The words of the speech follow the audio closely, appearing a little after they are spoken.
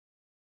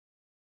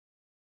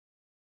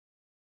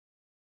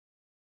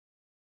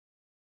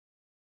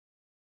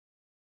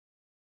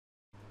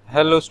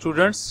Hello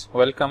students,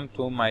 welcome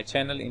to my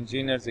channel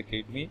Engineers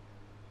Academy.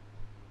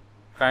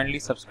 Kindly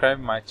subscribe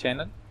my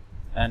channel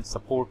and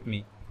support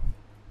me.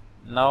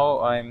 Now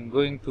I am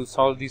going to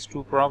solve these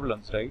two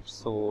problems, right?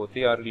 So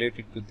they are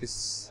related to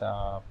this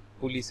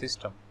pulley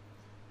system.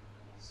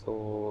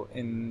 So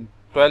in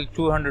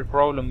 12200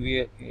 problem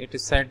it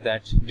is said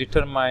that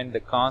determine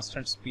the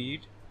constant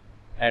speed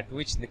at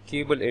which the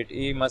cable at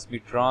A must be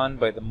drawn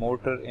by the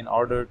motor in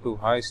order to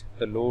hoist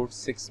the load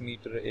 6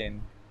 meter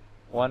in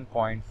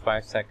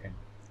 1.5 seconds,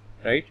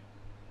 right?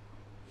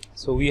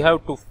 So we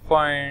have to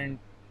find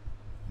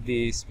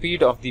the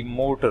speed of the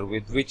motor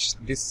with which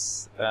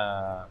this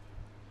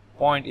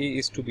point A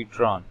is to be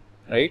drawn,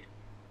 right?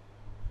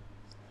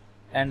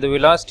 And the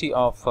velocity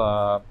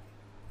of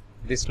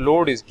this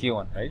load is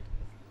given, right?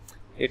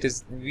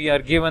 We are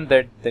given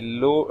that the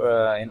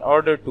load in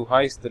order to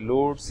hoist the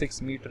load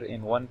 6 meter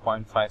in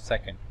 1.5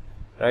 seconds,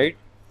 right?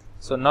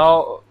 So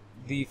now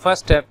the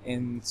first step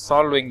in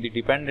solving the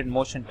dependent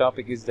motion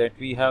topic is that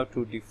we need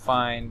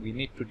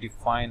to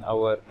define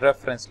our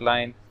reference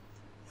line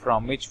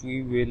from which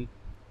we will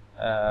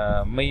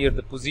measure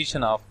the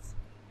position of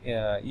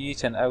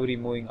each and every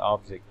moving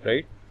object,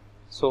 right?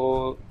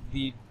 So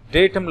the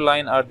datum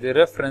line or the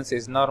reference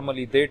is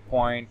normally that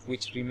point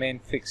which remain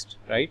fixed,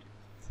 right?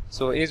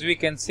 So as we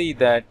can see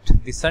that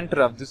the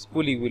center of this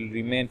pulley will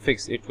remain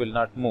fixed, it will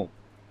not move,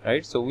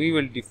 right? So we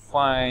will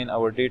define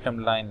our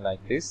datum line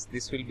like this.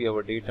 This will be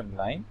our datum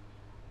line,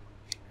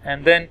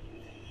 and then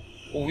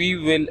we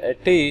will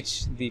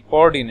attach the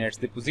coordinates,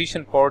 the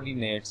position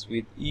coordinates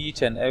with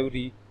each and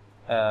every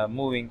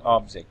moving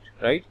object,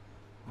 right?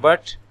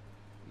 But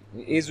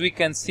as we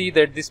can see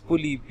that this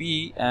pulley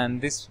B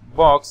and this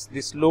box,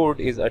 this load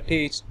is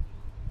attached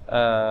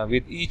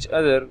with each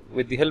other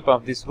with the help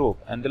of this rope,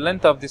 and the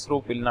length of this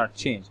rope will not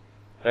change,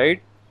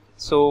 right?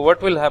 So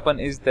what will happen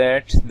is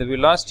that the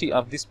velocity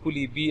of this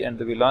pulley B and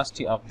the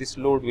velocity of this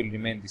load will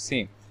remain the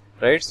same,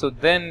 right? So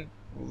then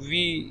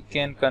we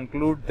can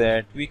conclude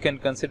that we can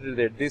consider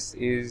that this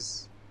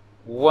is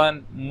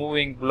one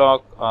moving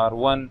block or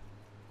one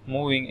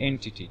moving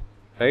entity,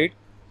 right?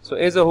 So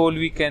as a whole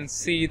we can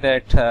see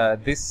that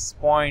this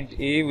point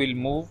A will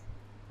move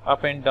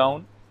up and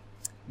down,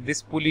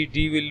 this pulley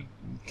D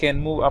can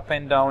move up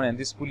and down, and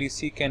this pulley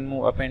C can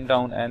move up and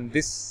down, and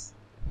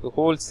the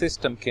whole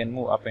system can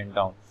move up and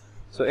down.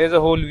 So as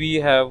a whole we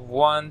have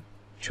 1,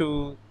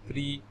 2,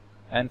 3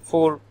 and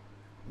 4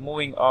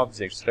 moving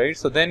objects, right?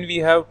 So then we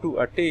have to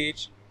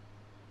attach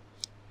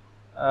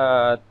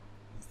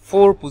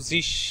 4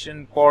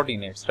 position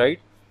coordinates, right?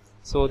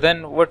 So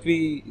then what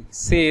we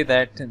say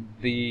that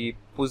the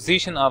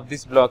position of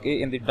this block A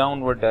in the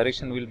downward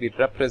direction will be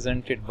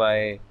represented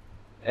by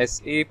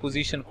SA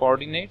position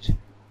coordinate,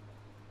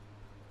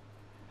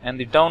 and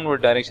the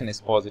downward direction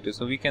is positive,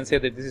 so we can say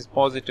that this is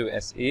positive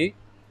SA.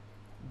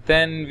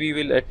 Then we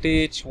will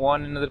attach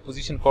one another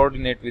position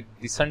coordinate with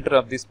the center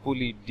of this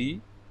pulley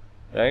D,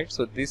 right?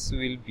 So this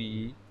will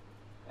be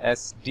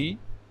SD,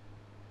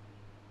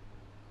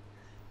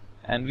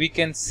 and we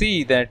can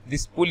see that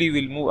this pulley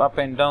will move up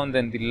and down,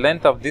 then the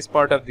length of this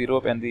part of the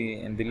rope and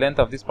the length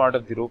of this part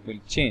of the rope will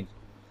change,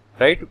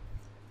 right?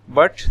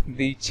 But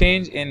the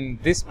change in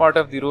this part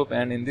of the rope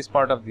and in this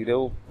part of the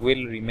rope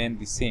will remain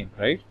the same,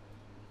 right?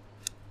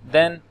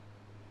 Then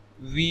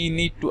we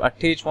need to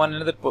attach one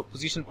another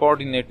position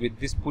coordinate with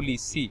this pulley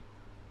C.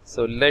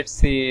 So let's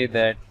say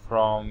that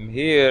from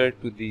here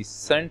to the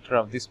center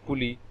of this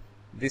pulley,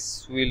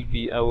 this will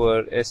be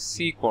our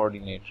SC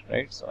coordinate,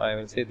 right? So I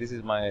will say this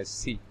is my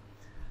SC,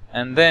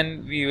 and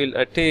then we will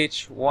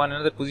attach one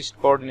another position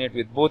coordinate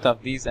with both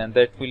of these, and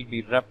that will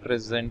be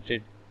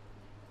represented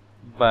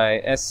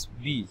by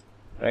SB,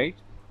 right?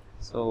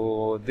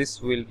 So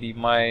this will be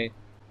my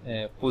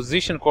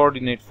position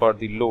coordinate for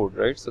the load,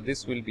 right? So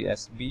this will be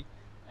SB,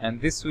 and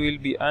this will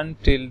be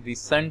until the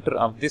center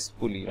of this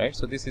pulley, right?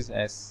 So this is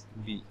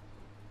SB.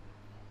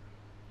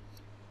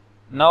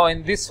 Now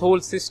in this whole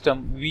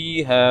system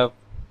we have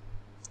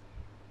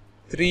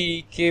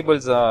 3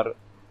 cables or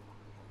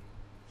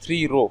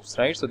 3 ropes,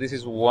 right? So this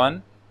is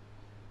 1,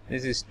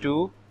 this is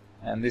 2,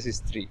 and this is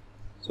 3.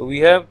 So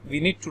we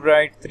need to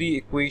write 3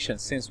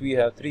 equations since we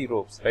have 3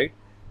 ropes, right?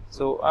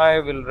 So I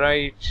will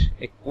write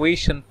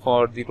equation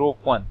for the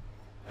rope 1,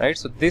 right?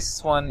 So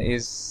this one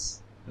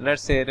is,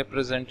 let's say,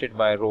 represented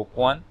by rope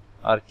 1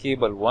 or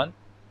cable 1.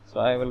 So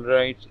I will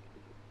write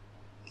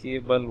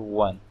cable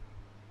 1.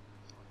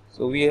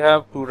 So we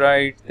have to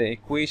write the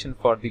equation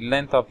for the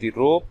length of the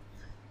rope.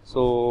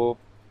 So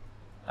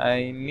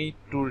I need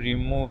to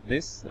remove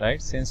this,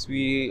 right? Since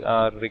we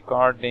are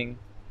observing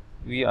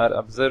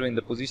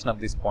the position of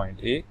this point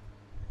A,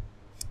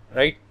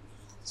 right?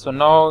 So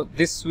now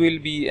this will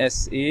be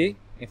SA.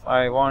 If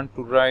I want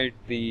to write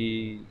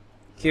the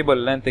cable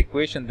length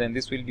equation, then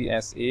this will be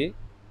SA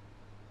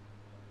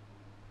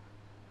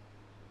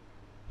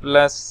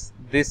plus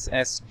this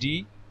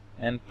SD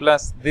and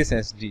plus this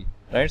SD,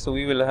 right? So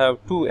we will have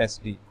 2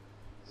 SD.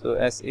 So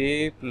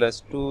SA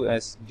plus 2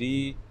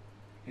 SD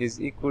is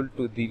equal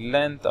to the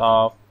length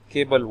of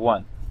cable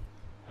 1,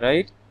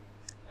 right?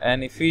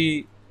 And if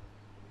we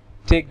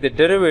take the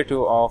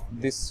derivative of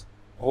this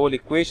whole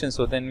equation,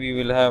 so then we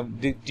will have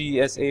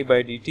dsa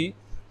by dt.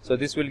 So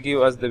this will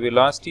give us the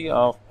velocity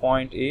of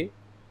point A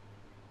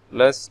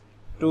plus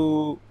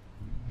 2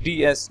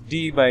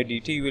 dsd by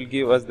dt will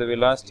give us the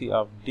velocity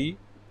of d,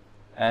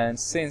 and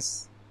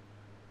since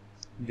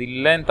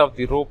the length of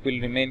the rope will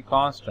remain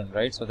constant,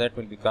 right, so that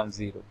will become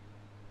 0,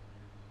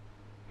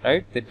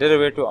 right. The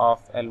derivative of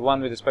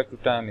L1 with respect to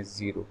time is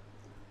 0.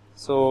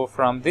 So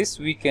from this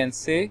we can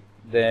say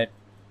that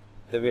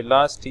the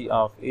velocity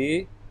of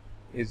A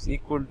is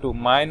equal to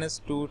minus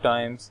 2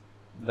 times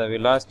the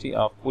velocity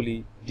of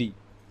pulley D,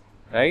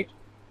 right.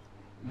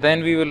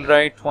 Then we will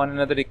write one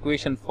another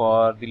equation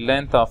for the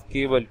length of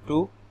cable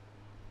 2.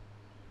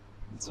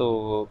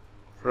 So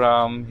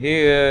from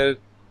here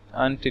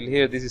until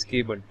here, this is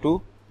cable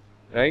 2,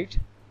 right.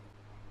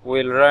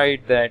 We'll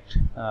write that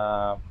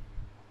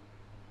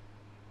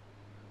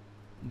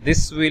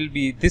this will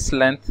be this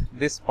length,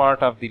 this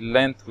part of the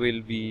length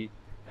will be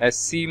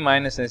SC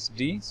minus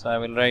SD. So I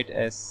will write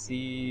SC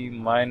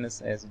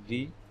minus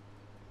SD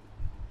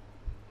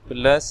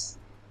plus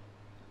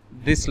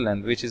this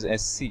length, which is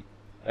SC,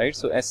 right.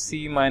 So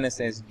SC minus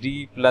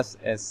SD plus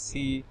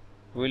SC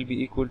will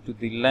be equal to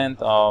the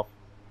length of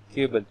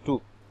cable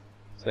 2.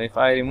 So if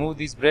I remove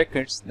these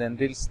brackets, then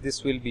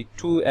this will be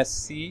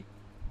 2SC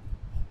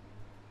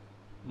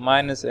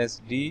minus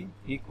SD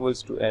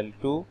equals to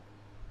L2,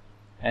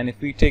 and if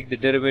we take the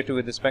derivative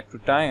with respect to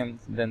time,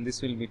 then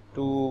this will be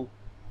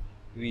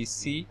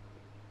 2VC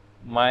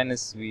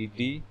minus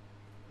VD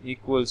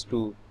equals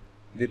to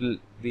the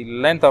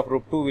length of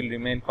rope 2 will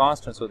remain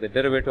constant, so the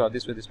derivative of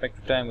this with respect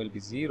to time will be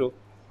 0.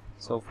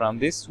 So from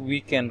this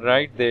we can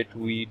write that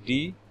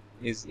VD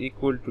is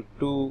equal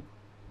to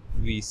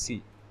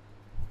 2VC,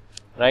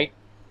 right.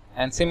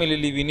 And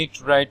similarly we need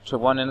to write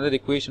one another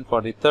equation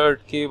for the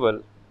third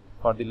cable,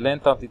 for the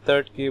length of the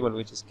third cable,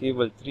 which is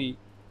cable 3,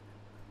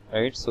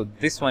 right. So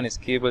this one is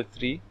cable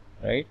 3,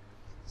 right.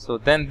 So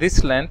then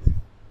this length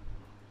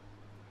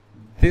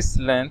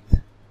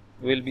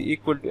will be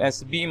equal to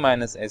SB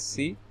minus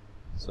SC.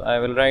 So I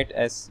will write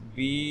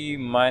SB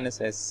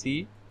minus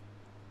SC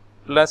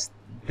plus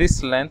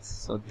this length,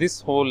 so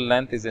this whole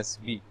length is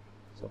SB,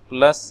 so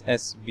plus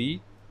SB,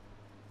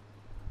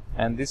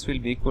 and this will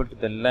be equal to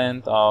the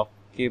length of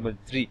cable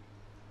 3.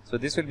 So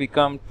this will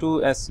become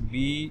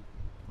 2SB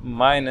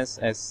minus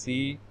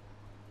SC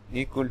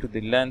equal to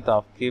the length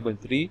of cable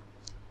 3,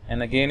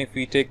 and again if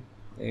we take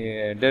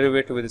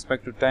derivative with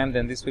respect to time,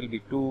 then this will be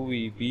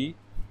 2VB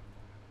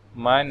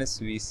minus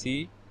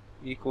VC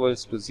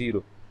equals to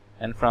 0,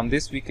 and from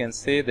this we can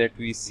say that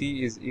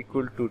VC is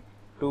equal to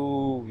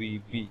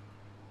 2VB,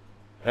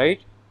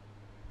 right.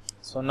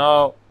 So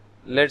now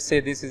let's say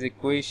this is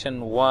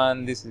equation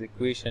 1, this is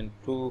equation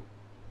 2,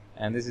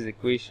 and this is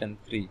equation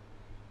 3,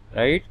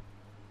 right.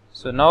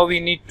 So now we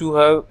need to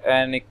have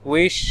an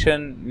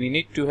equation, we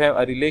need to have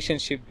a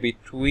relationship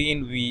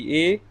between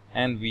VA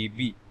and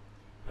VB,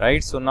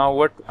 right. So now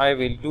what I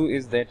will do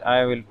is that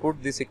I will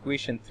put this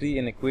equation 3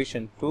 in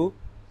equation 2.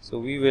 So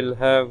we will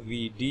have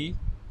VD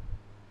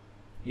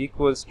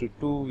equals to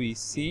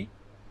 2VC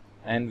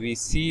and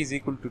VC is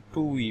equal to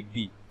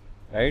 2VB,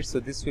 right. So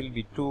this will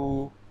be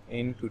 2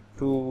 into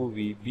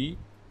 2VB.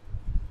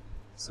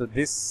 So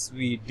this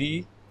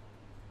VD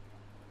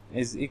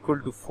is equal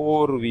to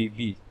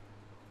 4VB,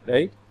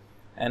 right.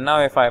 And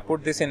now if I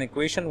put this in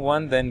equation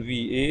 1, then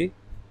VA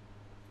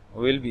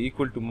will be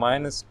equal to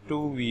minus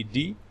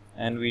 2VD,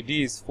 and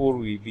VD is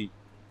 4VB.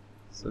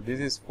 So this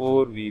is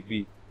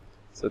 4VB.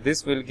 So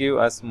this will give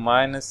us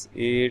minus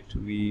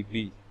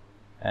 8VB,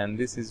 and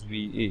this is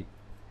VA.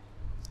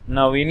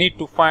 Now we need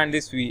to find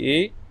this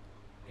VA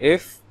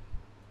if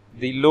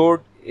the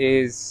load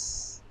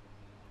is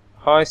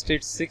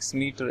hoisted 6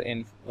 meter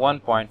in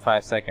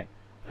 1.5 second,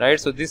 right.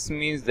 So this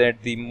means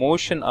that the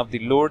motion of the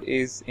load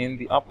is in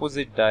the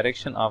opposite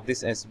direction of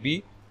this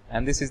SB,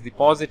 and this is the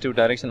positive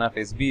direction of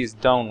SB is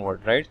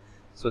downward, right.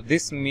 So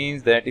this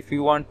means that if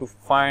you want to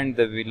find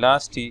the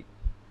velocity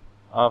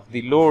of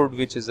the load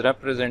which is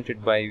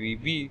represented by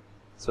VB,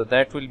 so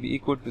that will be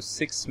equal to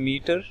 6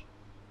 meter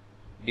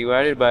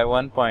divided by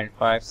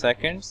 1.5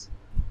 seconds,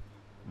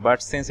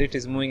 but since it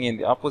is moving in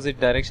the opposite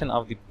direction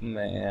of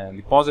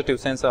the positive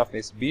sense of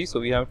SB,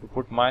 so we have to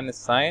put minus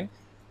sign.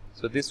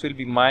 So this will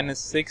be minus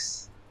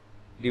 6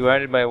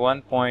 divided by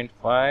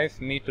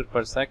 1.5 meter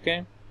per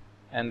second,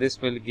 and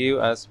this will give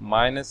us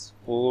minus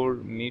 4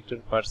 meter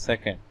per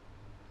second.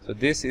 So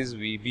this is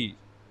VB.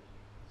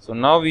 So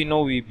now we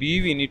know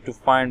VB, we need to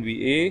find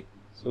VA.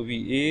 So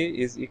VA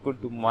is equal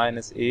to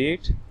minus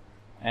 8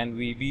 and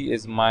VB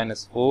is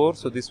minus 4.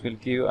 So this will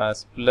give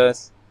us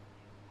plus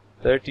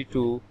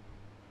 32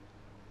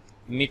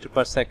 meter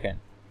per second.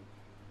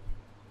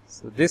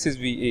 So this is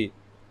VA.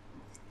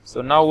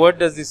 So now what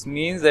does this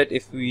mean? That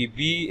if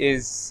VB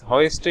is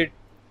hoisted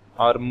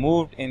or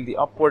moved in the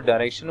upward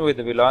direction with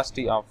a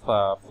velocity of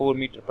 4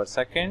 meter per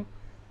second,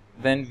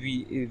 then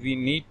we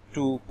need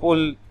to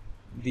pull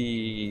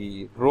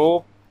the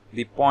rope,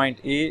 the point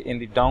A, in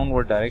the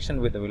downward direction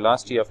with a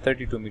velocity of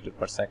 32 meter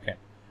per second,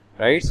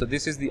 right. So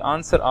this is the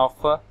answer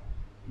of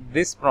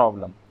this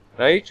problem,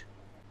 right?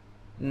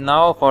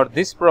 Now for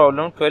this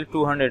problem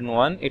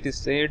 12201, it is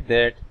said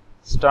that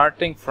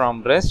starting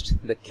from rest,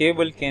 the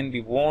cable can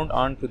be wound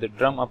onto the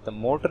drum of the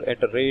motor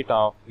at a rate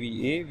of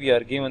VA. We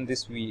are given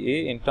this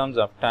VA in terms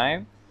of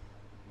time,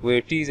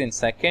 where T is in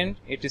second.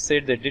 It is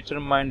said that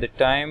determine the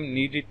time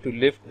needed to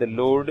lift the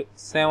load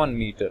 7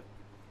 meter.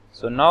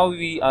 So now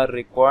we are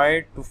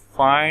required to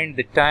find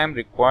the time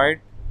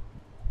required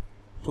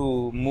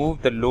to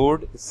move the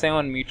load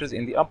 7 meters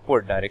in the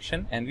upward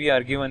direction, and we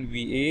are given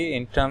VA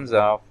in terms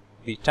of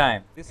the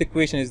time. This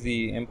equation is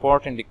the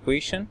important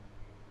equation,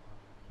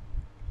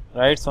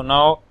 right? So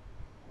now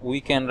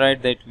we can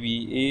write that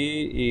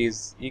VA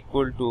is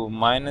equal to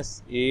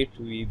minus 8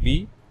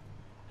 VB,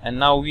 and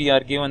now we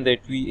are given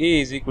that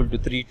VA is equal to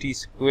 3T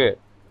square,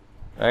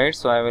 right?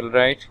 So I will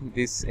write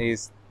this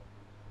is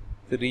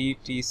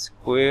 3T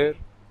square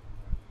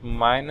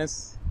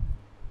minus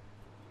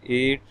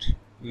 8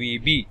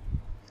 VB,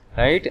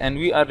 right? And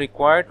we are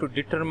required to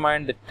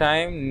determine the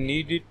time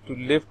needed to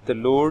lift the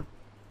load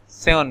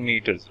 7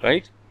 meters,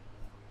 right?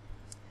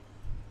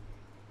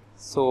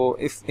 So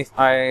if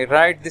I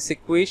write this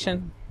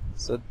equation,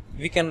 so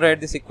we can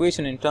write this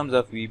equation in terms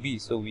of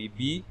VB. So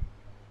VB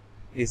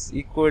is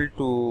equal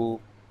to,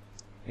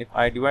 if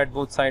I divide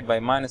both sides by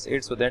minus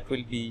 8, so that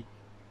will be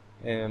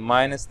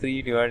minus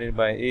 3 divided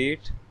by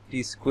 8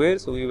 T square.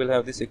 So we will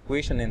have this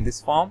equation in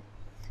this form,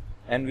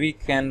 and we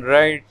can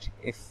write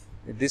if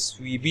this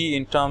VB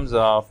in terms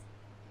of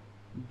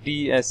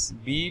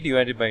DSB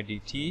divided by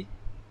dt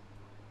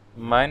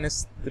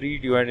minus 3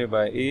 divided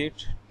by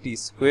 8 T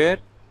square,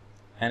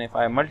 and if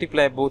I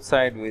multiply both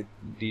sides with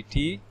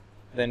dt,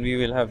 then we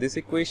will have this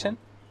equation.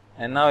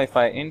 And now if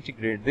I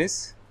integrate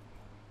this,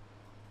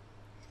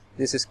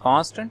 this is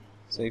constant,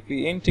 so if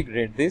we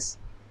integrate this,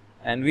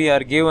 and we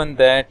are given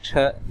that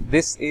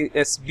this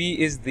SB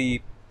is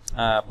the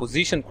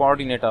position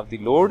coordinate of the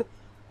load,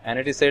 and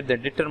it is said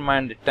that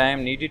determine the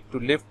time needed to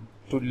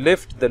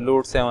lift the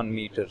load 7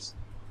 meters,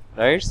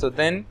 right? So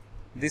then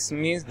this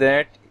means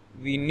that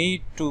we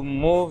need to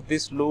move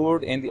this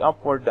load in the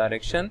upward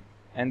direction,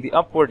 and the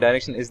upward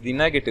direction is the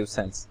negative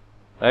sense,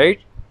 right?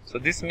 So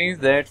this means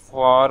that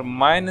for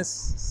minus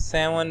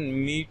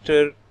 7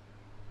 meter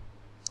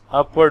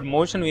upward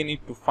motion, we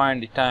need to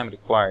find the time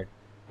required,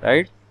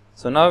 right?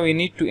 So now we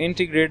need to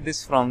integrate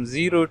this from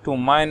 0 to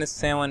minus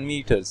 7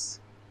 meters,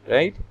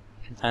 right?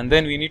 And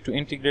then we need to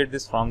integrate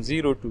this from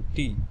 0 to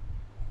t.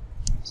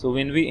 So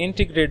when we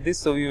integrate this,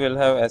 so we will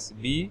have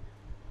SB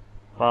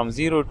from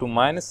 0 to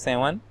minus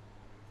 7,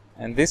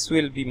 and this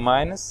will be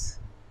minus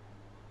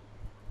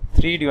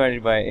 3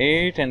 divided by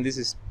 8, and this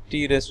is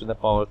t raised to the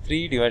power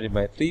 3 divided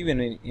by 3.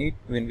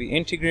 When we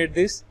integrate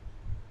this,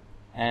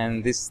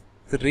 and this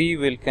 3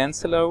 will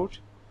cancel out,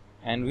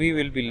 and we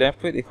will be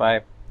left with, if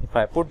I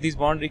put these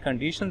boundary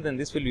conditions, then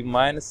this will be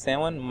minus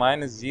 7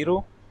 minus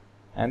 0,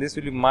 and this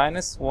will be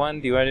minus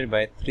 1 divided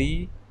by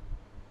 3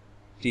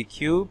 t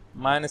cube.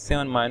 Minus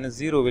 7 minus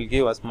 0 will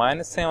give us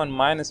minus 7,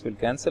 minus will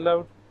cancel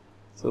out,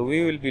 so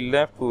we will be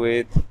left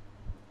with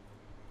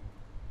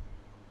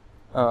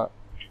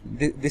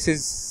this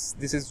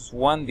is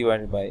 1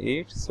 divided by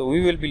 8, so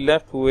we will be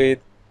left with,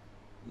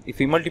 if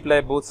we multiply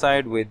both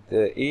sides with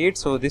 8,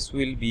 so this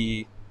will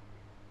be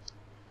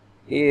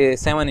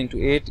 7 into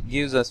 8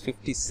 gives us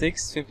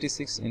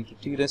 56 into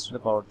t raised to the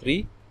power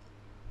 3.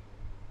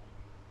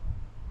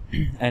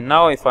 And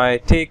now if I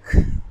take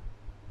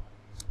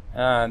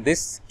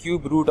this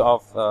cube root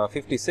of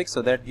 56,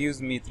 so that gives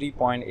me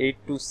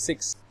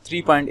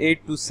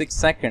 3.826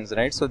 seconds,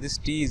 right? So this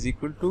t is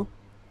equal to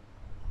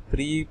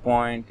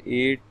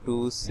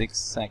 3.826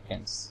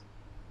 seconds.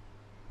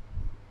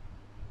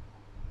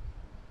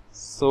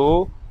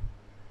 So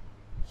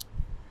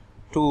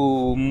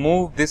to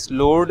move this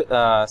load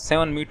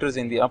 7 meters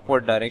in the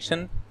upward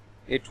direction,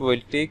 it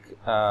will take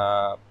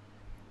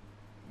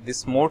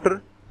this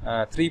motor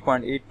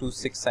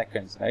 3.826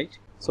 seconds, right?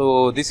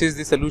 So this is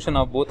the solution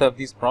of both of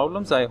these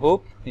problems. I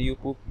hope you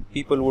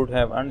people would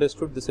have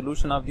understood the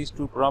solution of these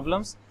two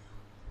problems.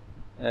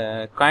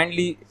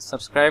 Kindly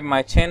subscribe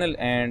my channel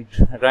and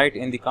write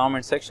in the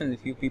comment section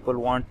if you people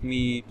want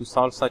me to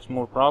solve such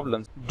more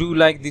problems. Do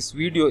like this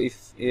video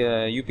if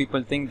you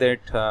people think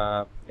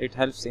that it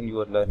helps in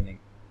your learning.